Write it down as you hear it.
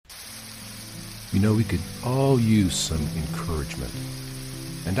You know, we could all use some encouragement.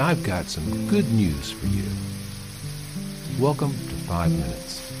 And I've got some good news for you. Welcome to 5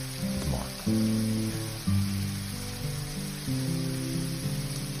 Minutes with Mark.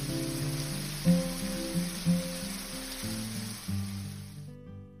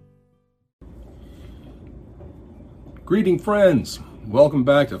 Greeting, friends. Welcome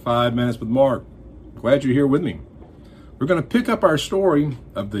back to 5 Minutes with Mark. Glad you're here with me. We're going to pick up our story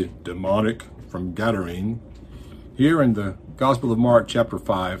of the demonic from Gadarene here in the Gospel of Mark, chapter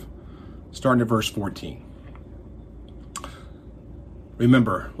 5, starting at verse 14.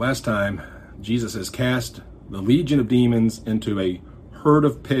 Remember, last time, Jesus has cast the legion of demons into a herd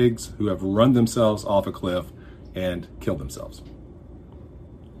of pigs who have run themselves off a cliff and killed themselves.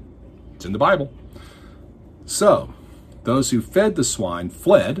 It's in the Bible. So, those who fed the swine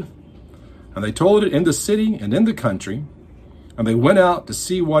fled, and they told it in the city and in the country, and they went out to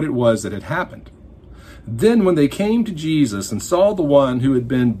see what it was that had happened. Then when they came to Jesus and saw the one who had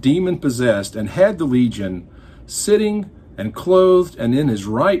been demon-possessed and had the legion sitting and clothed and in his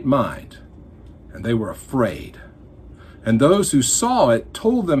right mind, and they were afraid. And those who saw it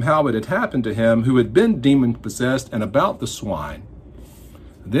told them how it had happened to him who had been demon-possessed and about the swine.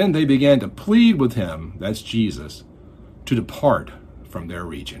 Then they began to plead with him, that's Jesus, to depart from their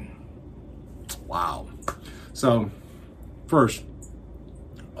region. Wow. So, first,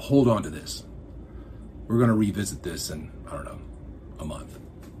 hold on to this. We're going to revisit this in, a month.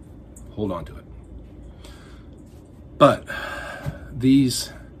 Hold on to it. But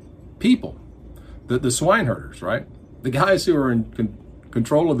these people, the swine herders, right? The guys who are in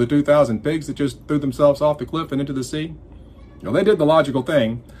control of the 2,000 pigs that just threw themselves off the cliff and into the sea, they did the logical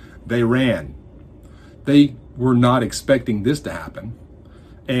thing. They ran. They were not expecting this to happen.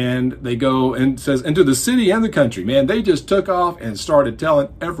 And they go and says into the city and the country, man, they just took off and started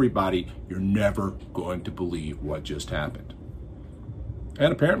telling everybody, you're never going to believe what just happened.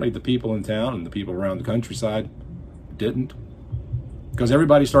 And apparently the people in town and the people around the countryside didn't, because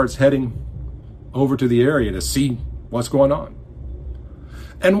everybody starts heading over to the area to see what's going on.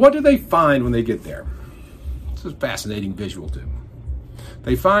 And what do they find when they get there? It's a fascinating visual too.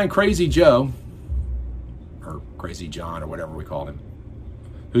 They find Crazy Joe, or Crazy John, or whatever we called him,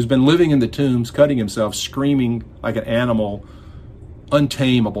 who's been living in the tombs, cutting himself, screaming like an animal,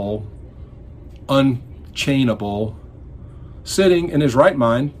 untamable, unchainable, sitting in his right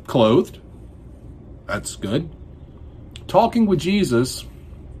mind, clothed. That's good. Talking with Jesus,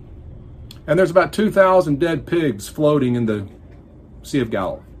 and there's about 2,000 dead pigs floating in the Sea of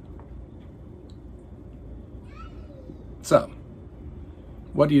Galilee. So,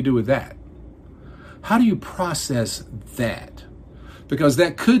 what do you do with that? How do you process that? Because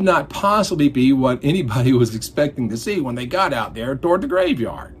that could not possibly be what anybody was expecting to see when they got out there toward the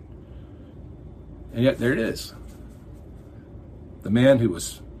graveyard. And yet there it is. The man who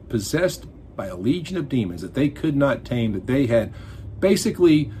was possessed by a legion of demons that they could not tame, that they had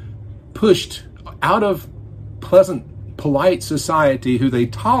basically pushed out of pleasant, polite society, who they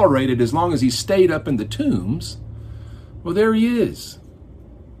tolerated as long as he stayed up in the tombs. Well, there he is,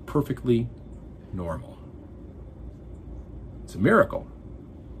 perfectly normal. It's a miracle.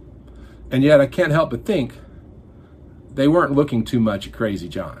 And yet I can't help but think they weren't looking too much at Crazy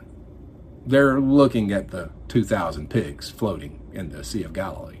John. They're looking at the 2,000 pigs floating in the Sea of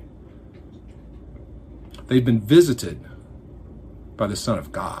Galilee. They've been visited by the Son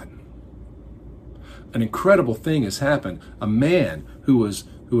of God. An incredible thing has happened. A man who was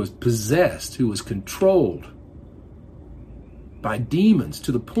possessed, who was controlled by demons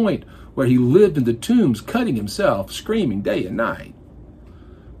to the point where he lived in the tombs, cutting himself, screaming day and night,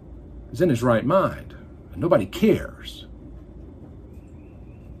 is in his right mind. And nobody cares.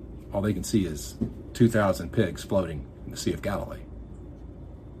 All they can see is 2,000 pigs floating in the Sea of Galilee.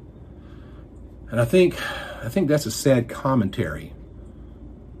 And I think that's a sad commentary,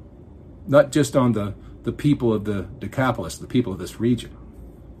 not just on the people of the Decapolis, the people of this region.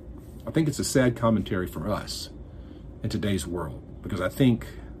 I think it's a sad commentary for us in today's world, because I think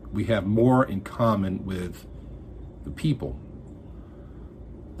we have more in common with the people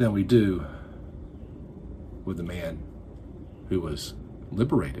than we do with the man who was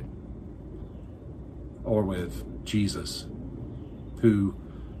liberated, or with Jesus, who,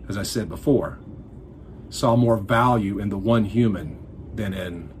 as I said before, saw more value in the one human than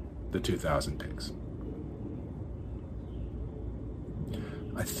in the 2,000 pigs.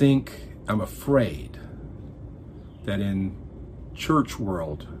 I'm afraid that in church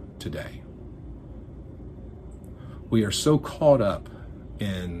world today, we are so caught up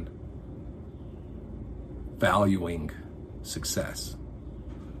in valuing success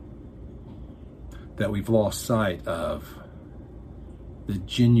that we've lost sight of the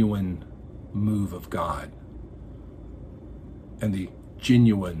genuine move of God and the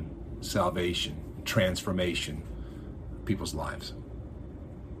genuine salvation, transformation of people's lives.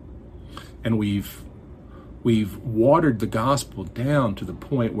 And we've watered the gospel down to the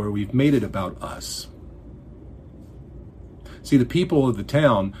point where we've made it about us. See, the people of the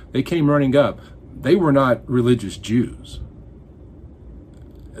town, they came running up. They were not religious Jews.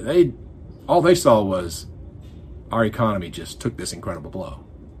 All they saw was our economy just took this incredible blow.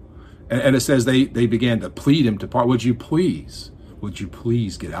 And it says they began to plead him to part. Would you please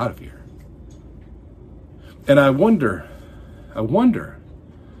get out of here? And I wonder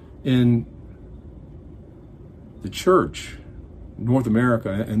in the church, North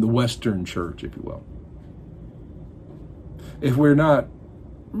America, and the Western church, if you will, if we're not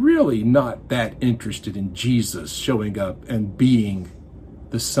that interested in Jesus showing up and being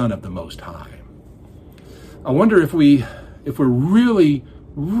the Son of the Most High. I wonder if we're really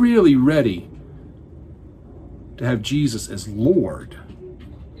ready to have Jesus as Lord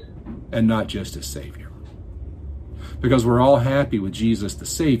and not just as Savior. Because we're all happy with Jesus the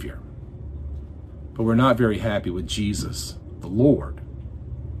Savior, but we're not very happy with Jesus the Lord,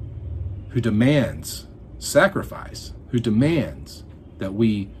 who demands sacrifice, who demands that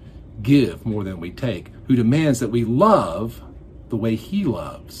we give more than we take, who demands that we love the way he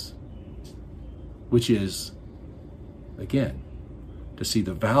loves, which is, again, to see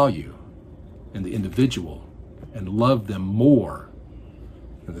the value in the individual and love them more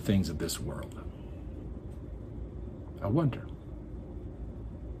than the things of this world. I wonder.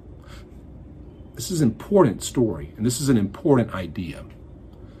 This is an important story, and this is an important idea,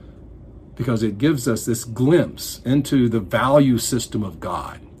 because it gives us this glimpse into the value system of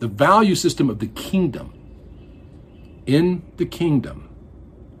God, the value system of the kingdom. In the kingdom,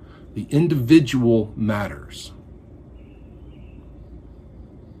 the individual matters.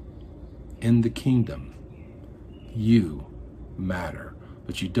 In the kingdom, you matter,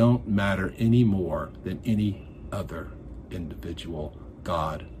 but you don't matter any more than any other individual.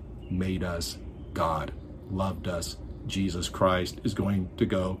 God made us. God loved us. Jesus Christ has gone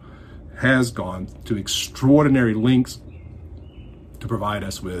to extraordinary lengths to provide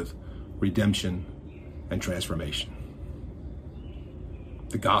us with redemption and transformation.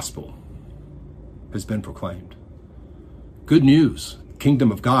 The gospel has been proclaimed. Good news. The kingdom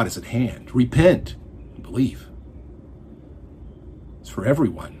of God is at hand. Repent and believe. It's for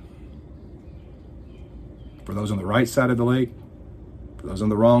everyone. For those on the right side of the lake, for those on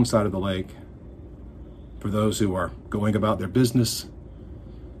the wrong side of the lake, for those who are going about their business,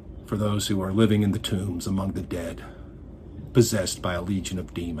 for those who are living in the tombs among the dead, possessed by a legion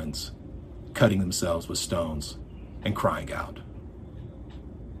of demons, cutting themselves with stones and crying out.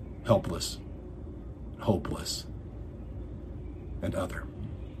 Helpless, hopeless, and other.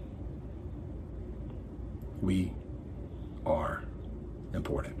 We are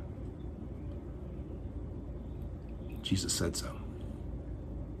important. Jesus said so.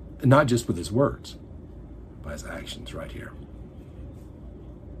 And not just with his words, but his actions right here.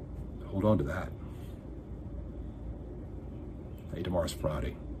 Hold on to that. Hey, tomorrow's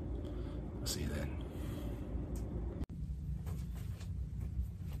Friday. I'll see you then.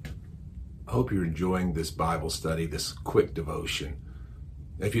 I hope you're enjoying this Bible study, this quick devotion.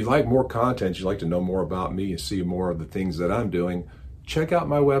 If you'd like more content, you'd like to know more about me and see more of the things that I'm doing, check out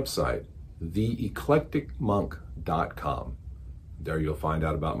my website, theeclecticmonk.com. There you'll find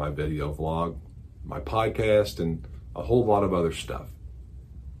out about my video vlog, my podcast, and a whole lot of other stuff.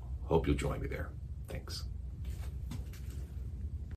 Hope you'll join me there. Thanks.